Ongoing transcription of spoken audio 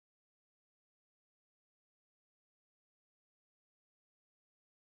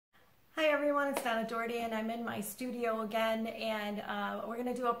Hi everyone, it's Donna Doherty and I'm in my studio again, and we're going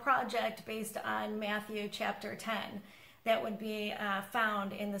to do a project based on Matthew chapter 10 that would be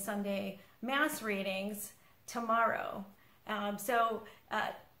found in the Sunday Mass readings tomorrow. So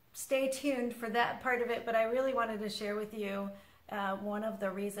stay tuned for that part of it, but I really wanted to share with you one of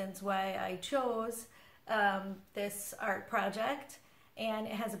the reasons why I chose this art project, and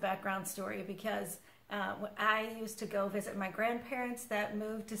it has a background story because I used to go visit my grandparents that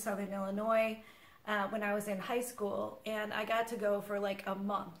moved to Southern Illinois when I was in high school, and I got to go for like a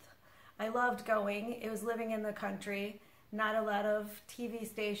month. I loved going. It was living in the country, not a lot of TV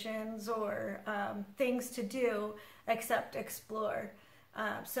stations or things to do except explore.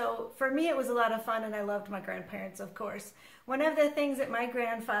 So for me it was a lot of fun, and I loved my grandparents, of course. One of the things that my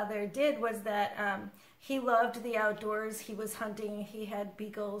grandfather did was that he loved the outdoors. He was hunting. He had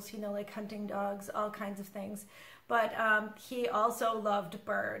beagles, like hunting dogs, all kinds of things. But he also loved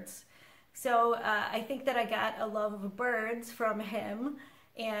birds. So I think that I got a love of birds from him,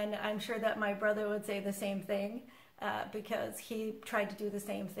 and I'm sure that my brother would say the same thing because he tried to do the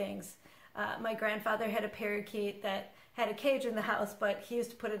same things. My grandfather had a parakeet that had a cage in the house, but he used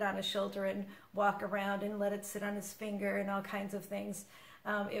to put it on his shoulder and walk around and let it sit on his finger and all kinds of things.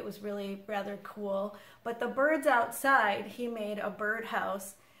 It was really rather cool. But the birds outside, he made a bird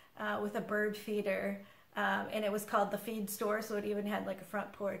house with a bird feeder, and it was called the feed store, so it even had like a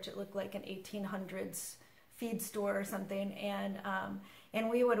front porch. It looked like an 1800s feed store or something, and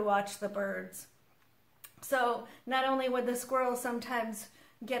we would watch the birds. So not only would the squirrels sometimes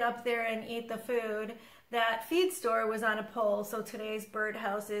get up there and eat the food, that feed store was on a pole, so today's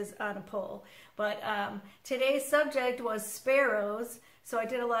birdhouse is on a pole. But today's subject was sparrows, so I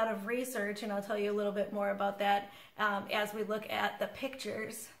did a lot of research, and I'll tell you a little bit more about that as we look at the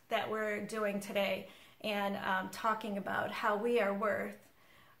pictures that we're doing today, and talking about how we are worth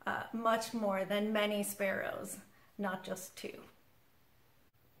much more than many sparrows, not just two.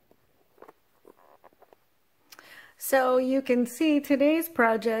 So you can see today's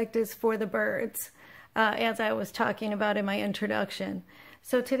project is for the birds, as I was talking about in my introduction.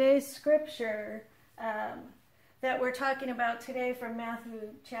 So today's scripture that we're talking about today from Matthew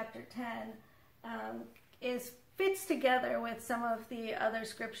chapter 10 fits together with some of the other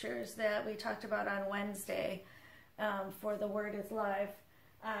scriptures that we talked about on Wednesday for The Word is Live.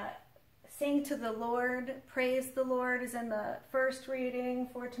 Sing to the Lord, praise the Lord is in the first reading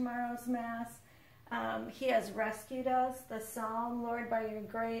for tomorrow's Mass. He has rescued us, the Psalm, Lord, by your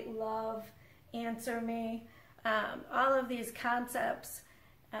great love, answer me. All of these concepts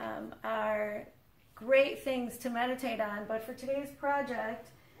are great things to meditate on, but for today's project,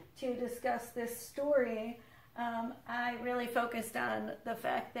 to discuss this story, I really focused on the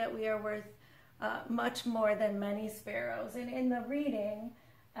fact that we are worth much more than many sparrows. And in the reading,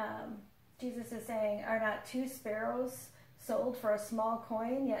 Jesus is saying, are not two sparrows sold for a small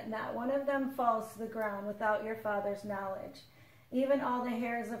coin? Yet not one of them falls to the ground without your Father's knowledge. Even all the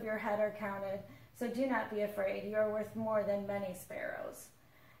hairs of your head are counted, so do not be afraid. You are worth more than many sparrows.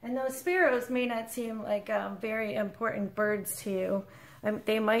 And those sparrows may not seem like very important birds to you.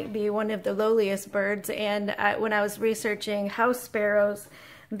 They might be one of the lowliest birds, and when I was researching house sparrows,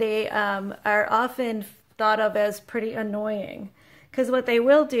 they are often thought of as pretty annoying, because what they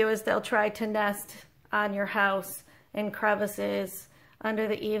will do is they'll try to nest on your house in crevices, under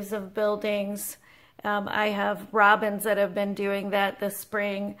the eaves of buildings. I have robins that have been doing that this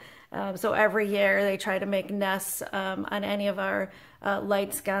spring. So every year they try to make nests on any of our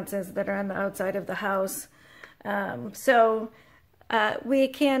light sconces that are on the outside of the house. We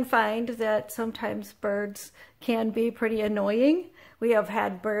can find that sometimes birds can be pretty annoying. We have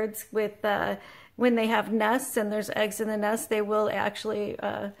had birds with, when they have nests and there's eggs in the nest, they will actually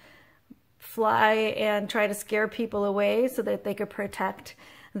fly and try to scare people away so that they could protect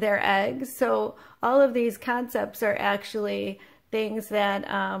their eggs. So all of these concepts are actually things that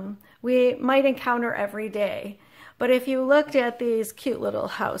we might encounter every day. But if you looked at these cute little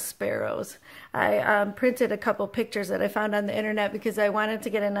house sparrows, I printed a couple pictures that I found on the internet because I wanted to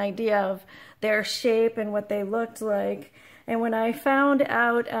get an idea of their shape and what they looked like. And when I found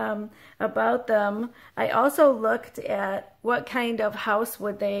out about them, I also looked at what kind of house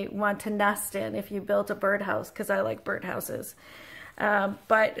would they want to nest in if you built a birdhouse, because I like birdhouses. And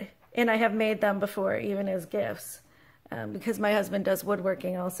I have made them before, even as gifts, because my husband does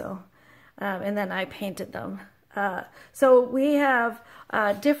woodworking also. And then I painted them. So we have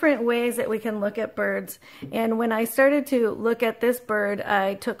different ways that we can look at birds. And when I started to look at this bird,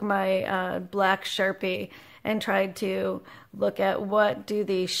 I took my black Sharpie and tried to look at what do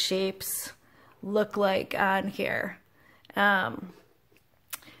these shapes look like on here.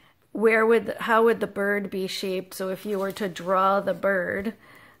 how would the bird be shaped? So if you were to draw the bird,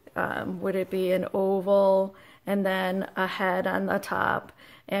 would it be an oval and then a head on the top?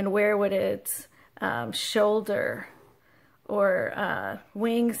 And where would its shoulder or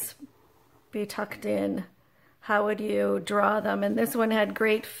wings be tucked in? How would you draw them? And this one had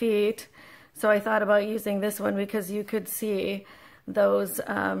great feet, so I thought about using this one because you could see those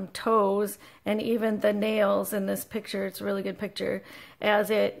toes and even the nails in this picture. It's a really good picture as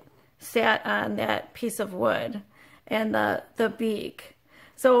it sat on that piece of wood, and the beak.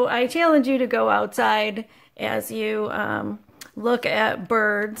 So I challenge you to go outside as you look at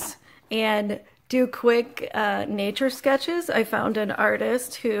birds and do quick nature sketches. I found an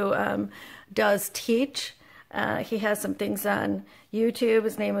artist who does teach. He has some things on YouTube.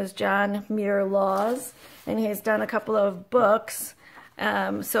 His name is John Muir Laws, and he's done a couple of books.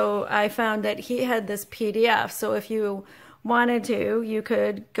 So I found that he had this PDF. So if you wanted to, you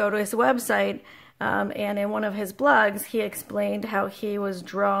could go to his website, and in one of his blogs, he explained how he was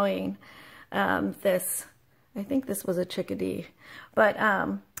drawing this. I think this was a chickadee, but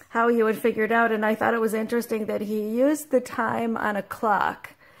how you would figure it out. And I thought it was interesting that he used the time on a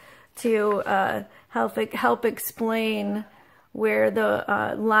clock to help explain where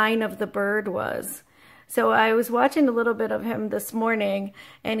the line of the bird was. So I was watching a little bit of him this morning,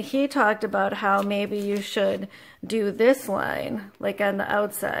 and he talked about how maybe you should do this line, like on the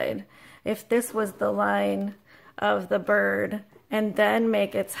outside. If this was the line of the bird, and then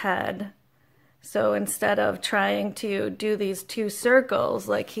make its head. So instead of trying to do these two circles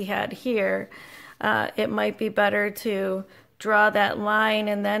like he had here, it might be better to draw that line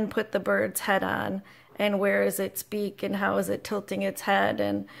and then put the bird's head on. And where is its beak, and how is it tilting its head,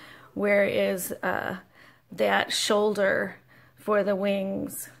 and where is that shoulder for the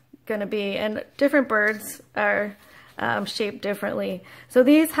wings going to be. And different birds are shaped differently. So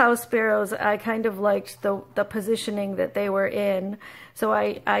these house sparrows, I kind of liked the positioning that they were in. So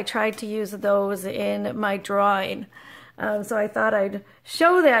I tried to use those in my drawing. So I thought I'd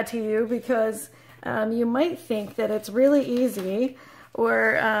show that to you because you might think that it's really easy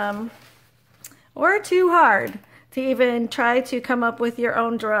or too hard to even try to come up with your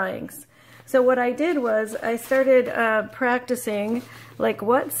own drawings. So what I did was I started practicing like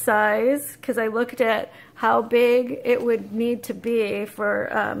what size, because I looked at how big it would need to be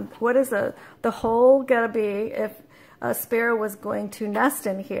for what is the hole gotta be if a sparrow was going to nest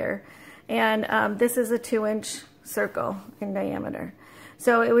in here. And this is a 2-inch circle in diameter.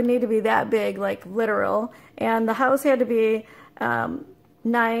 So it would need to be that big, like literal. And the house had to be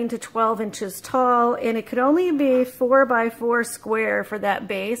 9 to 12 inches tall, and it could only be 4 by 4 square for that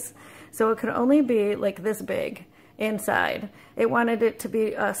base. So it could only be like this big inside. It wanted it to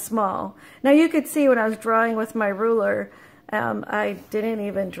be small. Now you could see when I was drawing with my ruler, I didn't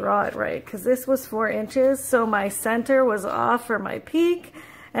even draw it right because this was 4 inches. So my center was off for my peak.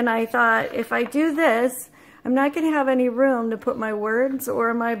 And I thought, if I do this, I'm not going to have any room to put my words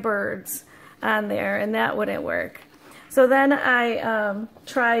or my birds on there, and that wouldn't work. So then I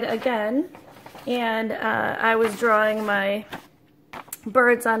tried again, and I was drawing my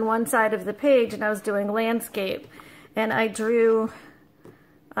birds on one side of the page, and I was doing landscape, and I drew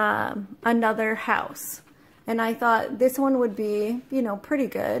another house. And I thought this one would be, you know, pretty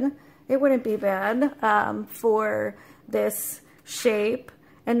good. It wouldn't be bad for this shape.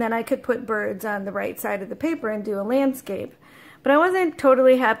 And then I could put birds on the right side of the paper and do a landscape. But I wasn't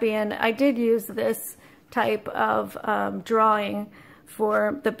totally happy, and I did use this type of drawing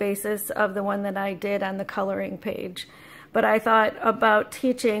for the basis of the one that I did on the coloring page. But I thought about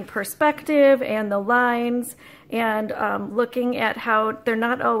teaching perspective and the lines and looking at how they're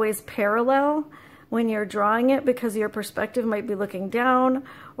not always parallel when you're drawing it, because your perspective might be looking down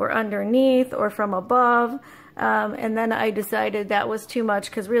or underneath or from above. And then I decided that was too much,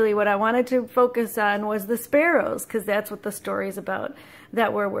 because really what I wanted to focus on was the sparrows, because that's what the story's about,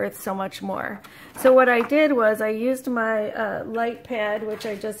 that were worth so much more. So what I did was I used my light pad, which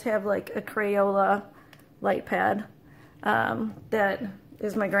I just have like a Crayola light pad that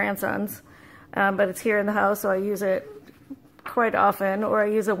is my grandson's, but it's here in the house, so I use it quite often, or I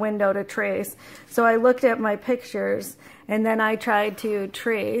use a window to trace. So I looked at my pictures, and then I tried to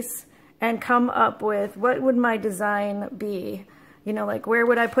trace and come up with what would my design be. You know, like where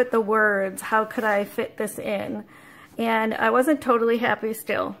would I put the words? How could I fit this in? And I wasn't totally happy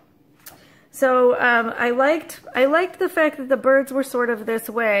still. So I liked the fact that the birds were sort of this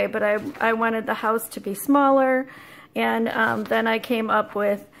way, but I wanted the house to be smaller. And then I came up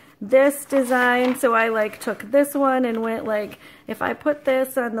with this design. So I like took this one and went like, if I put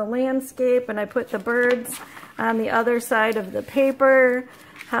this on the landscape and I put the birds on the other side of the paper,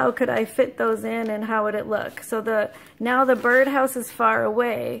 how could I fit those in and how would it look. So now the birdhouse is far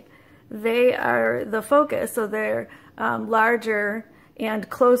away. They are the focus, so they're larger and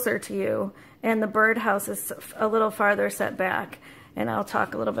closer to you, and the birdhouse is a little farther set back. And I'll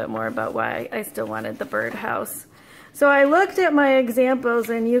talk a little bit more about why I still wanted the birdhouse. So I looked at my examples,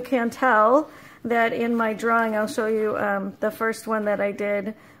 and you can tell that in my drawing, I'll show you the first one that I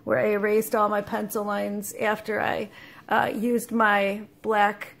did where I erased all my pencil lines after I used my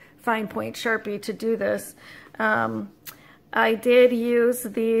black fine point Sharpie to do this. I did use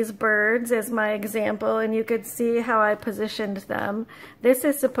these birds as my example, and you could see how I positioned them. This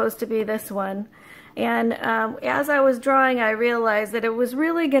is supposed to be this one. And as I was drawing, I realized that it was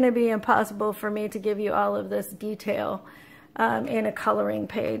really going to be impossible for me to give you all of this detail in a coloring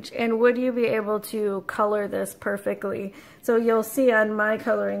page. And would you be able to color this perfectly? So you'll see on my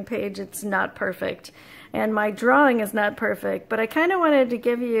coloring page, it's not perfect. And my drawing is not perfect, but I kind of wanted to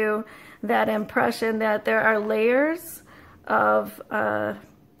give you that impression that there are layers of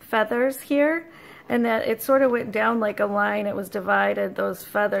feathers here, and that it sort of went down like a line. It was divided, those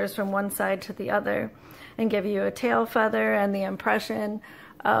feathers, from one side to the other, and give you a tail feather and the impression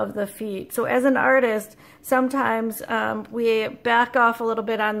of the feet. So as an artist, sometimes we back off a little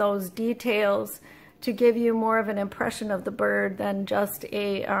bit on those details to give you more of an impression of the bird than just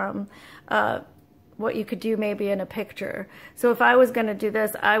a what you could do maybe in a picture. So if I was going to do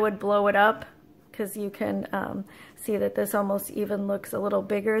this, I would blow it up, because you can see that this almost even looks a little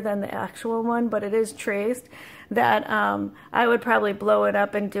bigger than the actual one, but it is traced. That I would probably blow it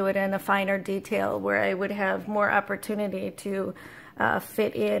up and do it in a finer detail where I would have more opportunity to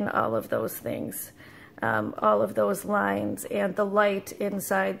fit in all of those things, all of those lines and the light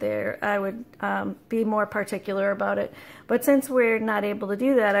inside there. I would be more particular about it. But since we're not able to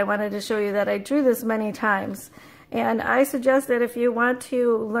do that, I wanted to show you that I drew this many times. And I suggest that if you want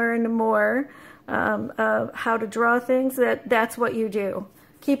to learn more how to draw things, that's what you do.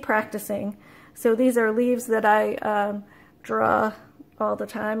 Keep practicing. So these are leaves that I draw all the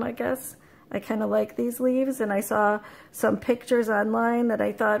time, I guess. I kind of like these leaves, and I saw some pictures online that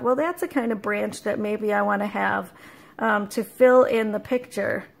I thought, well, that's a kind of branch that maybe I want to have to fill in the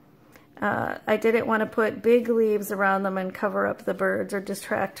picture. I didn't want to put big leaves around them and cover up the birds or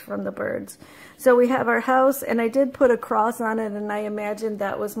distract from the birds. So we have our house, and I did put a cross on it, and I imagined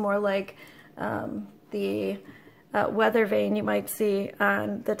that was more like the weather vane you might see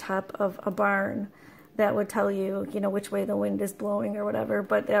on the top of a barn. That would tell you, which way the wind is blowing or whatever,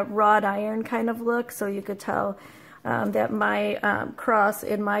 but that wrought iron kind of look, so you could tell that my cross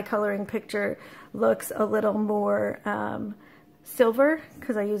in my coloring picture looks a little more silver,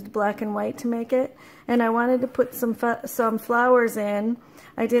 because I used black and white to make it. And I wanted to put some flowers in.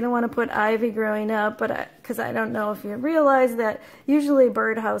 I didn't want to put ivy growing up, but because I don't know if you realize that usually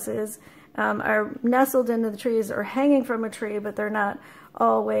birdhouses are nestled into the trees or hanging from a tree, but they're not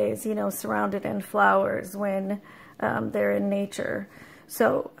always, surrounded in flowers when they're in nature.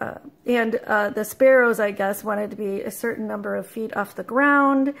 So, and the sparrows, I guess, wanted to be a certain number of feet off the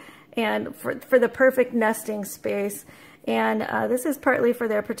ground, and for the perfect nesting space. And this is partly for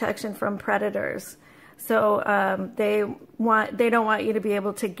their protection from predators. So they don't want you to be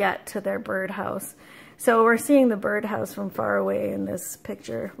able to get to their birdhouse. So we're seeing the birdhouse from far away in this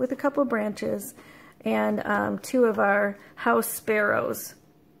picture with a couple branches and two of our house sparrows.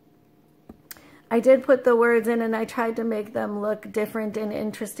 I did put the words in, and I tried to make them look different and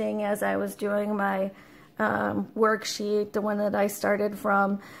interesting as I was doing my worksheet, the one that I started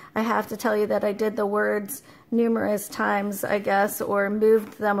from. I have to tell you that I did the words numerous times, I guess, or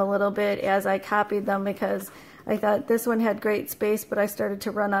moved them a little bit as I copied them, because I thought this one had great space, but I started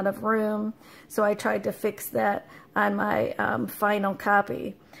to run out of room. So I tried to fix that on my final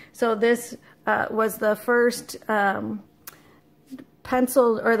copy. So this was the first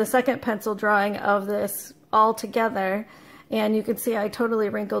pencil, or the second pencil drawing of this all together. And you can see I totally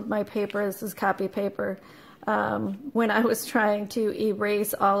wrinkled my paper. This is copy paper. When I was trying to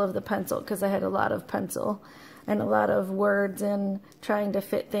erase all of the pencil, because I had a lot of pencil and a lot of words and trying to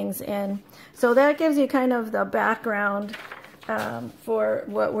fit things in. So that gives you kind of the background for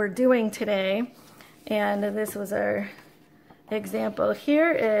what we're doing today. And this was our example.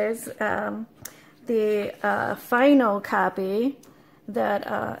 Here is the final copy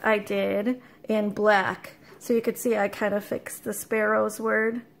that I did in black. So you could see I kind of fixed the sparrows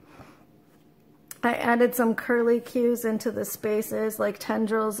word. I added some curly cues into the spaces, like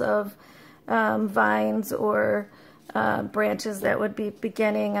tendrils of vines or branches that would be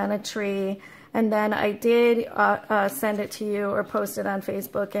beginning on a tree. And then I did send it to you or post it on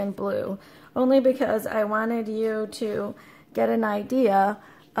Facebook in blue, only because I wanted you to get an idea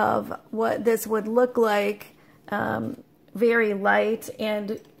of what this would look like, very light,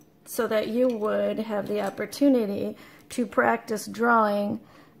 and so that you would have the opportunity to practice drawing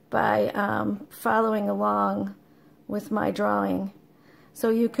by following along with my drawing. So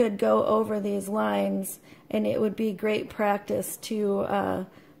you could go over these lines, and it would be great practice to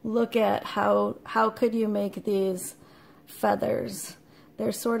look at how could you make these feathers.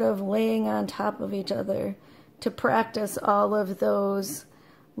 They're sort of laying on top of each other, to practice all of those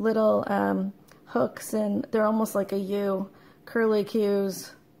little hooks, and they're almost like a U, curly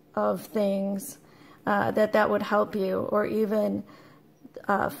cues of things that would help you, or even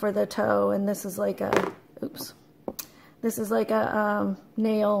for the toe. And this is like a, oops, this is like a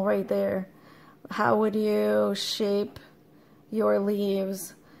nail right there. How would you shape your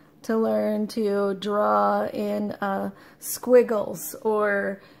leaves to learn to draw in squiggles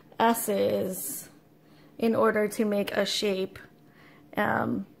or S's in order to make a shape?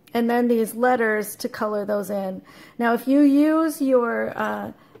 And then these letters to color those in. Now, if you use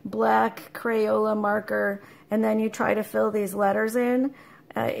your black Crayola marker and then you try to fill these letters in,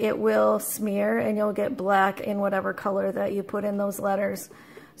 it will smear and you'll get black in whatever color that you put in those letters.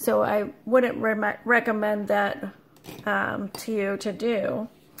 So I wouldn't recommend that to you to do.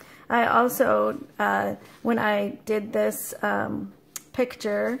 I also, when I did this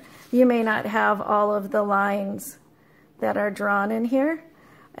picture, you may not have all of the lines that are drawn in here.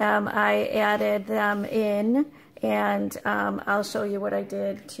 I added them in, and I'll show you what I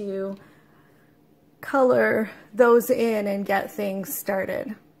did to color those in and get things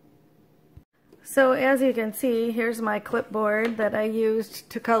started. So as you can see, here's my clipboard that I used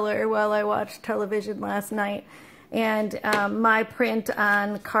to color while I watched television last night, and my print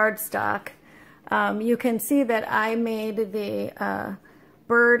on cardstock. You can see that I made the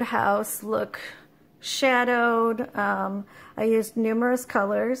birdhouse look shadowed. I used numerous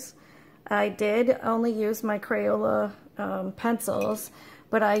colors. I did only use my Crayola pencils,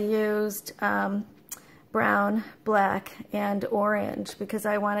 but I used brown, black, and orange because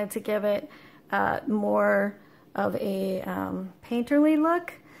I wanted to give it more of a painterly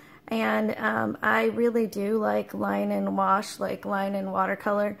look. And I really do like line and wash, like line and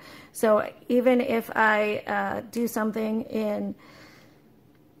watercolor. So even if I do something in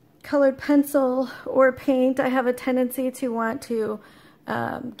colored pencil or paint, I have a tendency to want to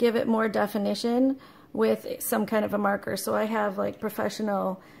give it more definition with some kind of a marker. So I have like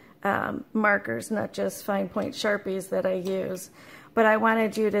professional markers, not just fine point Sharpies that I use. But I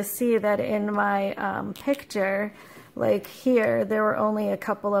wanted you to see that in my picture, like here, there were only a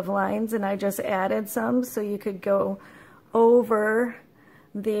couple of lines and I just added some so you could go over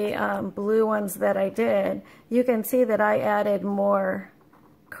the blue ones that I did. You can see that I added more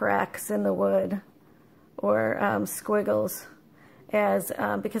cracks in the wood or squiggles as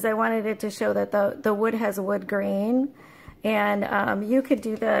because I wanted it to show that the wood has wood grain, and you could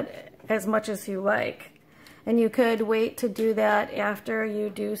do that as much as you like. And you could wait to do that after you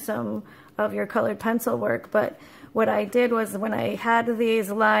do some of your colored pencil work. But what I did was when I had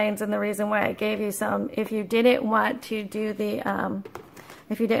these lines, and the reason why I gave you some, if you didn't want to do the,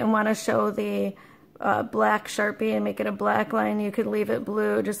 if you didn't want to show the black Sharpie and make it a black line, you could leave it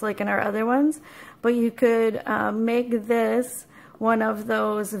blue just like in our other ones. But you could make this one of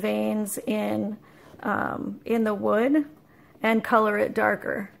those veins in the wood and color it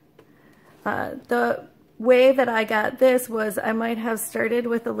darker. The way that I got this was I might have started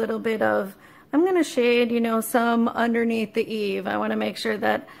with a little bit of, I'm going to shade, you know, some underneath the eave. I want to make sure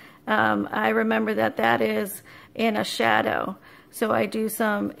that I remember that that is in a shadow. So I do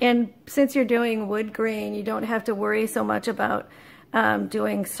some, and since you're doing wood grain, you don't have to worry so much about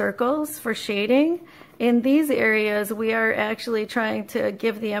doing circles for shading. In these areas, we are actually trying to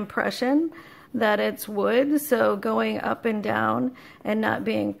give the impression that it's wood, so going up and down and not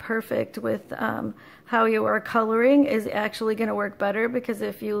being perfect with how you are coloring is actually going to work better, because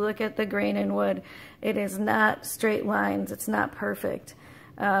if you look at the grain in wood, it is not straight lines, it's not perfect.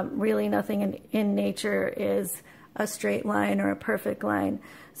 Really nothing in nature is a straight line or a perfect line.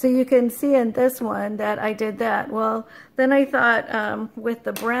 So you can see in this one that I did that. Well, then I thought with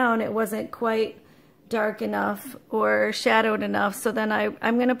the brown it wasn't quite dark enough or shadowed enough, so then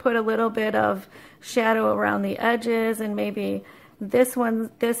I'm going to put a little bit of shadow around the edges, and maybe this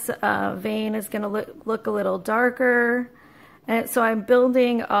one, this vein is going to look a little darker. And so I'm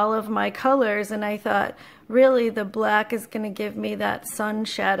building all of my colors, and I thought really the black is going to give me that sun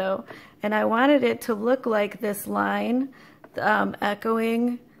shadow, and I wanted it to look like this line,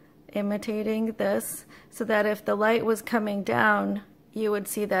 echoing, imitating this, so that if the light was coming down you would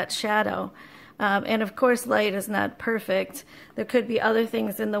see that shadow. And of course, light is not perfect. There could be other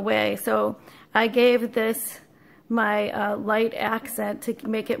things in the way. So I gave this my light accent to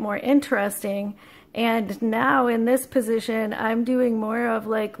make it more interesting. And now in this position, I'm doing more of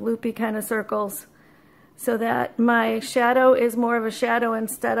like loopy kind of circles so that my shadow is more of a shadow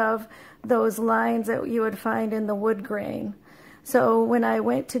instead of those lines that you would find in the wood grain. So when I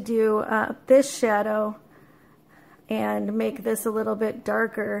went to do this shadow and make this a little bit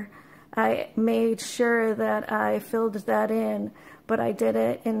darker, I made sure that I filled that in, but I did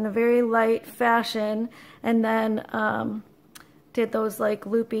it in a very light fashion, and then did those like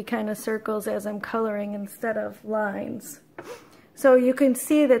loopy kind of circles as I'm coloring instead of lines. So you can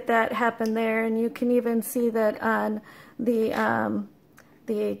see that that happened there, and you can even see that on the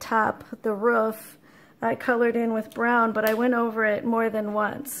top, the roof, I colored in with brown, but I went over it more than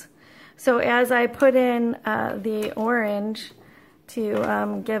once. So as I put in the orange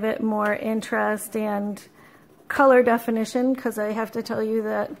to give it more interest and color definition, because I have to tell you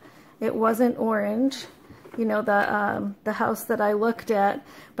that it wasn't orange, you know, the house that I looked at,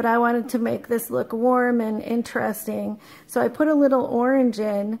 but I wanted to make this look warm and interesting. So I put a little orange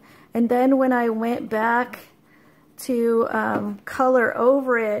in, and then when I went back to color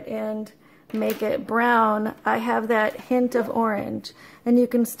over it and make it brown, I have that hint of orange, and you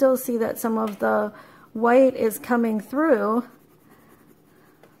can still see that some of the white is coming through.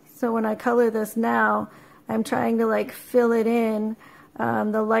 So when I color this now, I'm trying to like fill it in.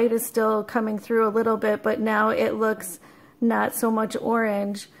 The light is still coming through a little bit, but now it looks not so much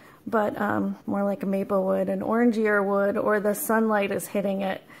orange, but more like a maple wood, an orangier wood, or the sunlight is hitting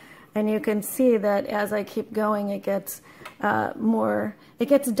it. And you can see that as I keep going, it gets it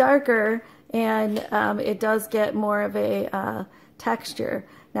gets darker, and it does get more of a texture.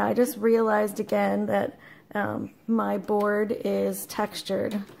 Now I just realized again that my board is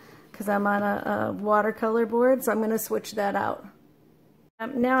textured because I'm on a watercolor board, so I'm going to switch that out.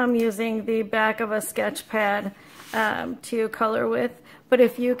 Now I'm using the back of a sketch pad to color with, but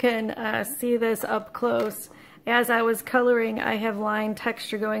if you can see this up close, as I was coloring, I have line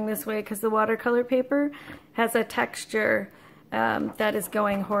texture going this way because the watercolor paper has a texture that is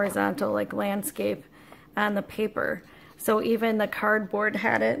going horizontal, like landscape on the paper. So even the cardboard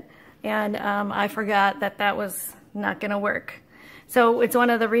had it, and I forgot that that was not going to work. So it's one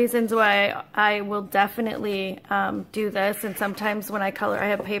of the reasons why I will definitely do this, and sometimes when I color I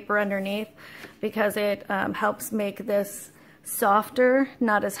have paper underneath because it helps make this softer,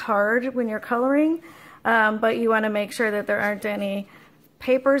 not as hard when you're coloring, but you want to make sure that there aren't any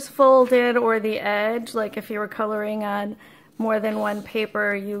papers folded or the edge. Like if you were coloring on more than one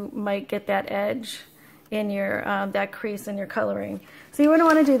paper, you might get that edge in your that crease in your coloring. So you wouldn't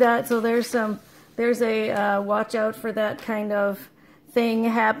want to do that. So there's a watch out for that kind of thing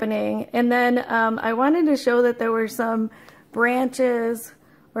happening. And then I wanted to show that there were some branches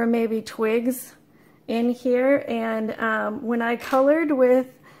or maybe twigs in here, and when I colored with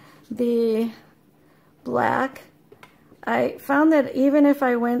the black, I found that even if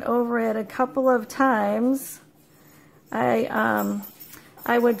I went over it a couple of times, I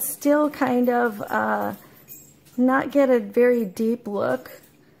would still kind of not get a very deep look.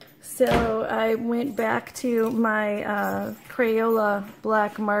 So I went back to my Crayola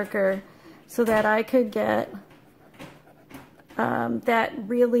black marker so that I could get that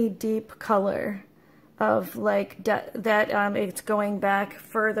really deep color of like that it's going back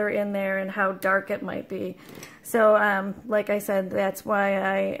further in there and how dark it might be. So like I said, that's why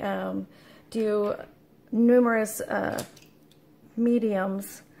I do numerous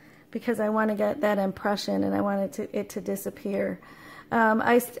mediums, because I want to get that impression and I want it to disappear.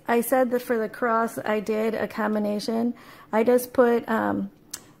 I said that for the cross I did a combination. I just put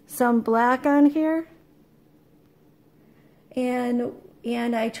some black on here, and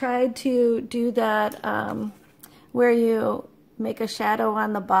I tried to do that where you make a shadow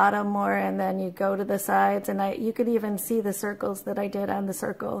on the bottom more and then you go to the sides, and you could even see the circles that I did on the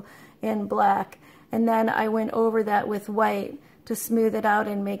circle in black, and then I went over that with white to smooth it out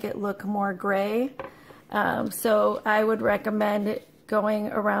and make it look more gray. So I would recommend going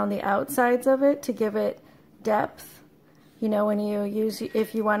around the outsides of it to give it depth. You know, when you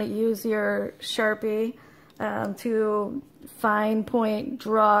if you want to use your Sharpie to fine point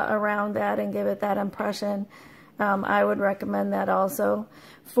draw around that and give it that impression, I would recommend that also.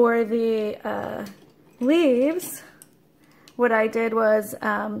 For the leaves, what I did was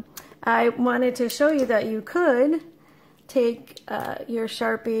I wanted to show you that you could take your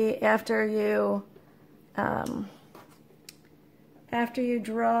Sharpie after you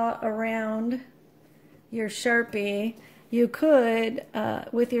draw around your Sharpie, you could,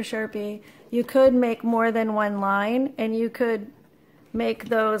 with your Sharpie, you could make more than one line, and you could make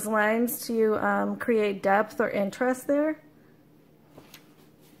those lines to create depth or interest there.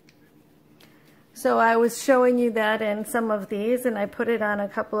 So I was showing you that in some of these, and I put it on a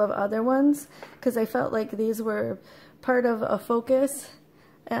couple of other ones because I felt like these were part of a focus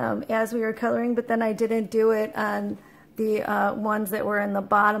as we were coloring, but then I didn't do it on the ones that were in the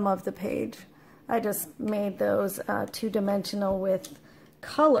bottom of the page. I just made those two-dimensional with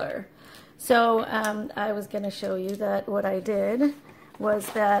color. So I was going to show you that what I did was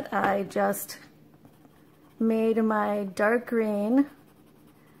that I just made my dark green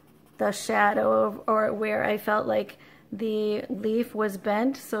the shadow or where I felt like the leaf was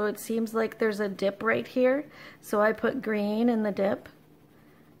bent, so it seems like there's a dip right here, so I put green in the dip,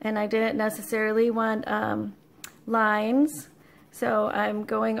 and I didn't necessarily want lines, so I'm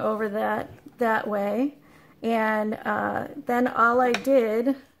going over that way. And then all I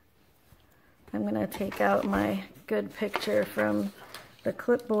did, I'm gonna take out my good picture from the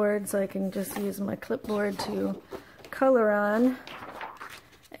clipboard so I can just use my clipboard to color on,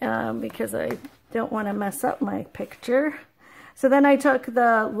 because I don't want to mess up my picture. So then I took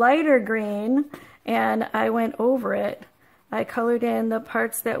the lighter green and I went over it. I colored in the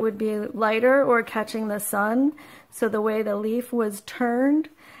parts that would be lighter or catching the sun, so the way the leaf was turned,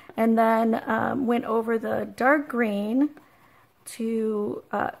 and then went over the dark green to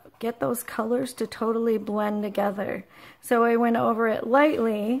get those colors to totally blend together. So I went over it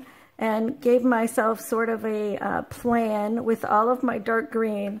lightly and gave myself sort of a plan with all of my dark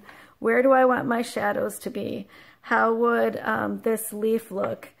green. Where do I want my shadows to be? How would this leaf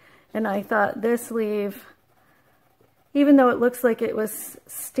look? And I thought this leaf, even though it looks like it was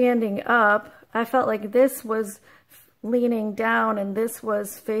standing up, I felt like this was leaning down and this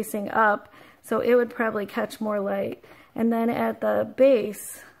was facing up, so it would probably catch more light. And then at the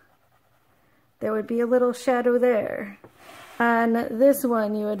base, there would be a little shadow there. On this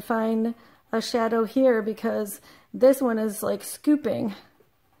one, you would find a shadow here because this one is like scooping.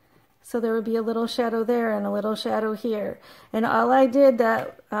 So there would be a little shadow there and a little shadow here. And all I did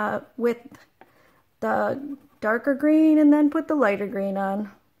that with the darker green and then put the lighter green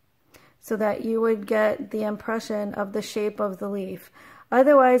on so that you would get the impression of the shape of the leaf.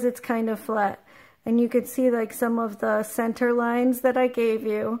 Otherwise, it's kind of flat. And you could see like some of the center lines that I gave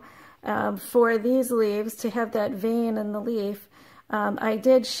you for these leaves to have that vein in the leaf. I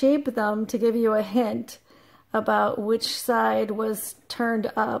did shape them to give you a hint about which side was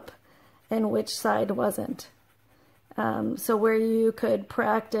turned up and which side wasn't. So where you could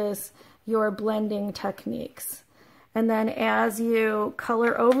practice your blending techniques. And then as you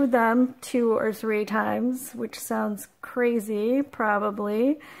color over them 2 or 3 times, which sounds crazy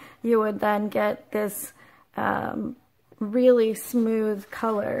probably, you would then get this really smooth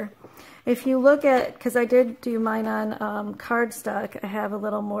color. If you look at, because I did do mine on cardstock, I have a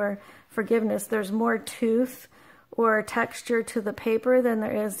little more forgiveness. There's more tooth or texture to the paper than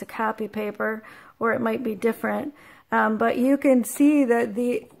there is to copy paper, or it might be different. But you can see that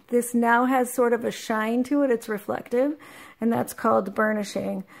this now has sort of a shine to it. It's reflective, and that's called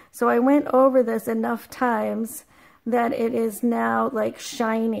burnishing. So I went over this enough times that it is now like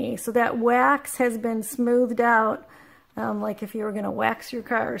shiny. So that wax has been smoothed out, like if you were going to wax your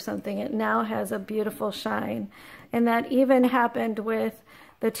car or something. It now has a beautiful shine. And that even happened with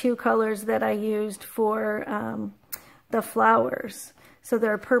the 2 colors that I used for the flowers. So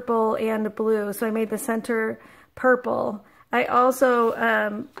they're purple and blue. So I made the center purple. I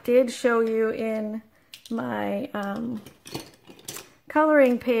also did show you in my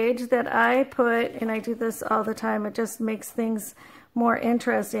coloring page that I put, and I do this all the time, it just makes things more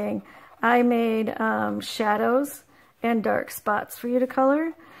interesting. I made shadows and dark spots for you to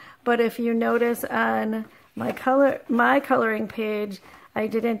color. But if you notice on my coloring page, I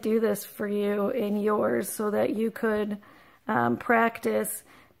didn't do this for you in yours so that you could practice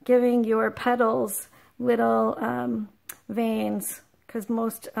giving your petals little veins, because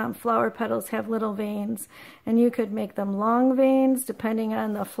most flower petals have little veins, and you could make them long veins depending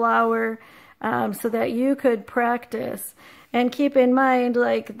on the flower, so that you could practice and keep in mind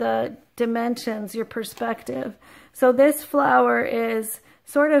like the dimensions, your perspective. So this flower is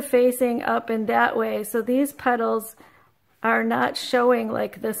sort of facing up in that way, so these petals are not showing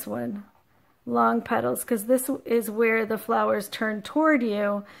like this one, long petals, because this is where the flowers turn toward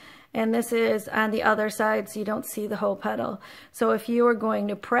you, and this is on the other side, so you don't see the whole petal. So if you were going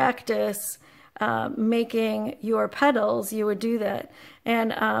to practice making your petals, you would do that.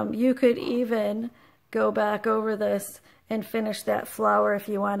 And you could even go back over this and finish that flower if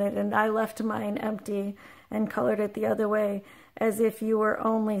you wanted. And I left mine empty, and colored it the other way, as if you were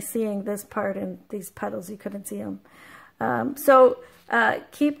only seeing this part and these petals, you couldn't see them. So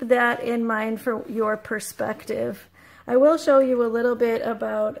keep that in mind for your perspective. I will show you a little bit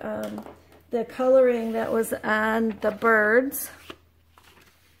about the coloring that was on the birds.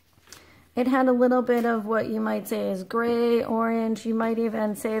 It had a little bit of what you might say is gray, orange. You might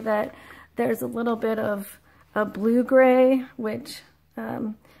even say that there's a little bit of a blue-gray, which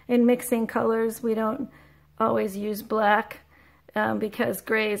in mixing colors, we don't always use black because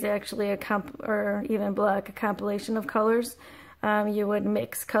gray is actually or even black, a compilation of colors. You would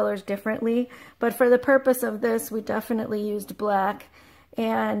mix colors differently. But for the purpose of this, we definitely used black.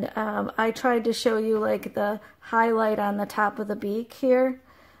 And I tried to show you like the highlight on the top of the beak here.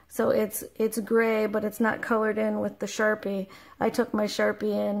 So it's gray, but it's not colored in with the Sharpie. I took my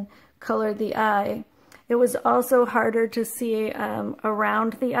Sharpie and colored the eye. It was also harder to see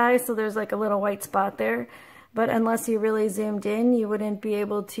around the eye, so there's like a little white spot there. But unless you really zoomed in, you wouldn't be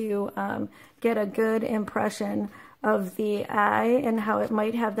able to get a good impression of the eye and how it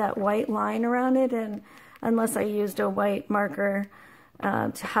might have that white line around it. And unless I used a white marker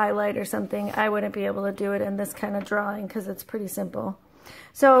to highlight or something, I wouldn't be able to do it in this kind of drawing because it's pretty simple.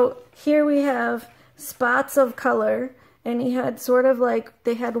 So here we have spots of color, and he had sort of like,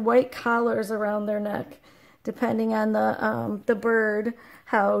 they had white collars around their neck, depending on the bird,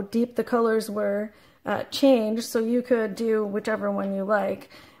 how deep the colors were changed, so you could do whichever one you like.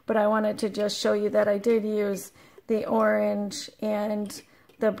 But I wanted to just show you that I did use the orange and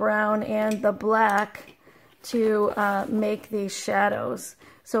the brown and the black to make these shadows.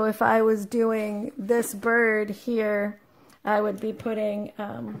 So if I was doing this bird here, I would be putting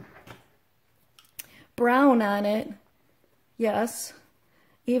brown on it, yes,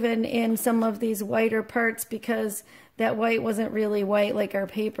 even in some of these whiter parts, because that white wasn't really white like our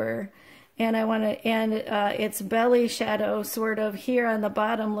paper. And I want to, and its belly shadow sort of here on the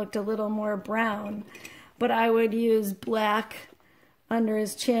bottom looked a little more brown, but I would use black under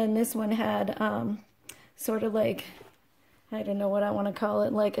his chin. This one had sort of like, I don't know what I want to call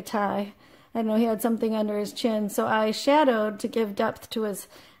it, like a tie. I don't know, he had something under his chin. So I shadowed to give depth to his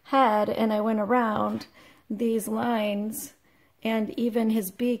head, and I went around these lines and even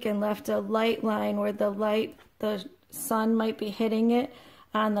his beak and left a light line where the sun might be hitting it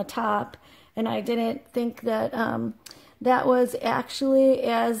on the top. And I didn't think that that was actually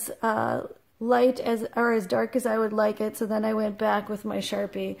as light as or as dark as I would like it. So then I went back with my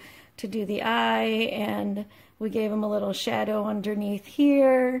Sharpie to do the eye, and we gave him a little shadow underneath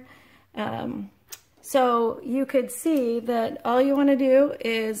here. So you could see that all you want to do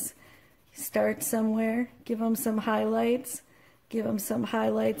is start somewhere, give him some highlights, give him some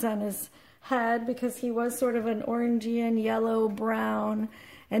highlights on his head because he was sort of an orangey and yellow brown,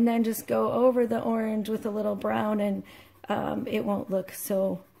 and then just go over the orange with a little brown, and it won't look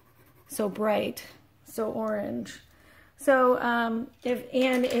so bright, so orange. So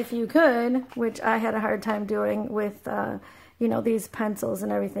if you could, which I had a hard time doing with you know, these pencils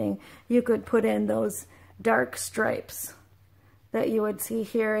and everything, you could put in those dark stripes that you would see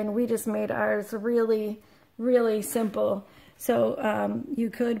here, and we just made ours really, really simple. So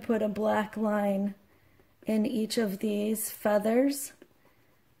you could put a black line in each of these feathers,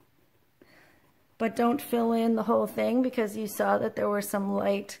 but don't fill in the whole thing because you saw that there were some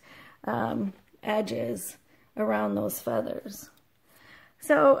light edges around those feathers.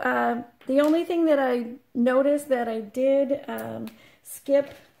 So the only thing that I noticed that I did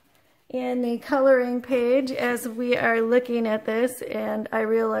skip in the coloring page as we are looking at this, and I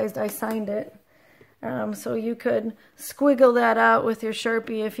realized I signed it. So you could squiggle that out with your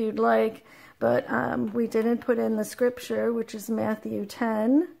Sharpie if you'd like, but we didn't put in the scripture, which is Matthew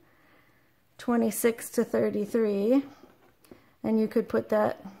 10, 26 to 33. And you could put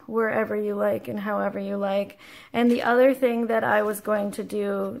that wherever you like and however you like. And the other thing that I was going to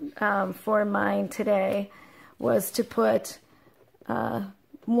do for mine today was to put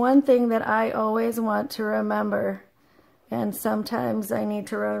one thing that I always want to remember, and sometimes I need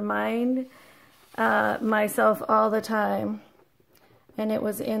to remind myself all the time, and it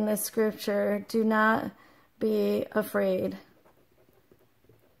was in the scripture, do not be afraid.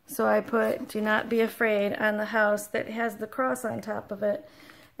 So I put, do not be afraid on the house that has the cross on top of it.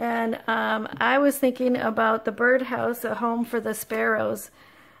 And I was thinking about the birdhouse, a home for the sparrows,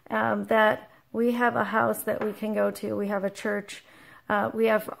 that we have a house that we can go to. We have a church. We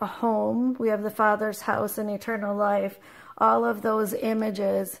have a home. We have the Father's house and eternal life. All of those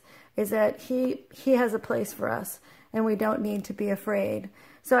images is that he has a place for us, and we don't need to be afraid.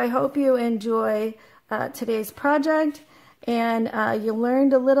 So I hope you enjoy today's project. And you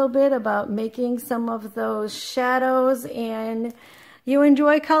learned a little bit about making some of those shadows, and you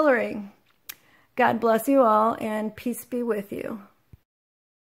enjoy coloring. God bless you all, and peace be with you.